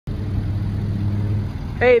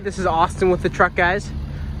Hey, this is Austin with the truck guys.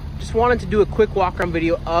 Just wanted to do a quick walk around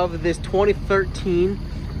video of this 2013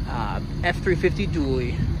 F350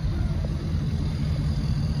 dually.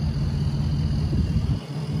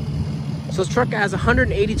 So this truck has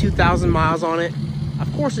 182,000 miles on it.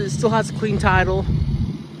 Of course, it still has a clean title.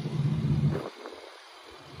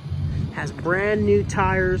 Has brand new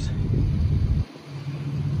tires,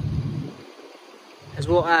 as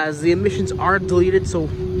well as the emissions are deleted. So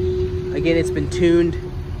again, it's been tuned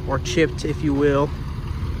or chipped, if you will.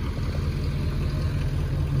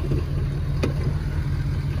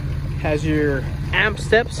 Has your amp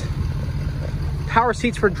steps, power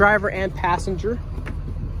seats for driver and passenger.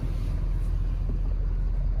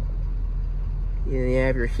 You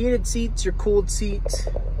have your heated seats, your cooled seats,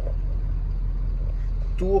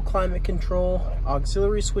 dual climate control,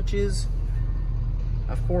 auxiliary switches,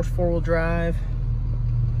 of course 4-wheel drive.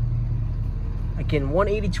 Again,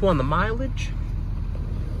 182 on the mileage.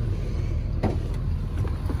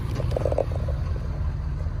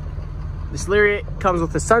 This lariat comes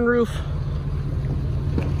with a sunroof.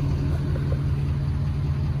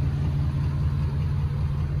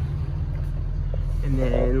 And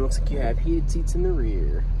then it looks like you have heated seats in the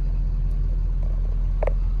rear.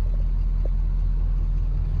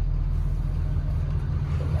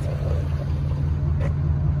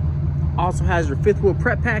 Also has your 5th wheel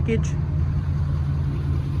prep package,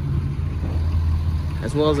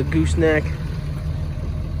 as well as a gooseneck.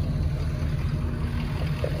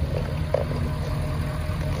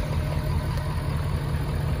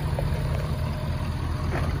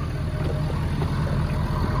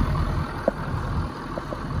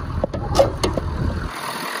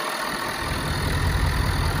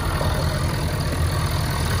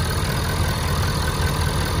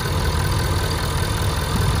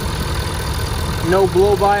 No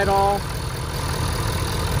blow by at all.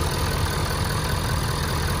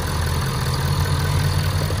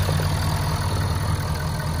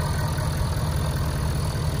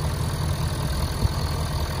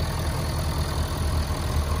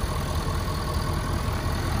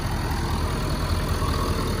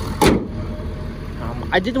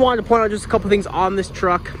 I did want to point out just a couple things on this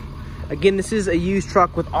truck. Again, this is a used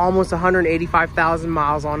truck with almost 185,000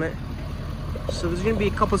 miles on it. So there's going to be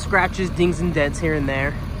a couple scratches, dings, and dents here and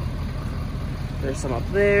there. There's some up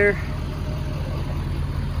there.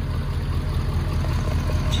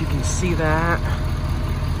 But you can see that.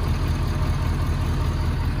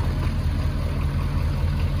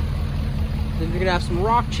 Then you're going to have some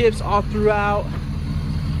rock chips all throughout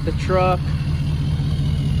the truck.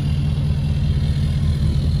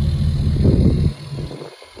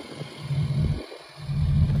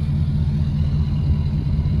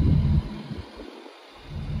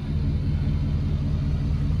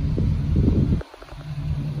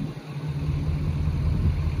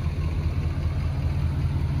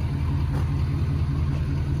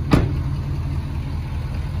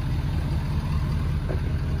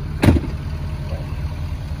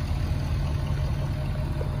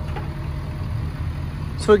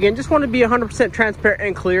 So again, just want to be 100% transparent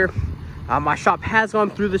and clear. My shop has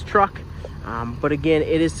gone through this truck, but again,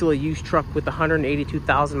 it is still a used truck with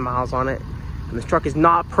 182,000 miles on it. And this truck is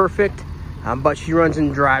not perfect, but she runs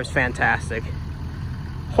and drives fantastic.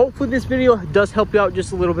 Hopefully this video does help you out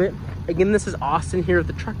just a little bit. Again, this is Austin here with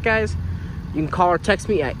the truck guys. You can call or text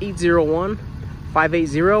me at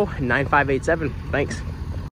 801-580-9587. Thanks.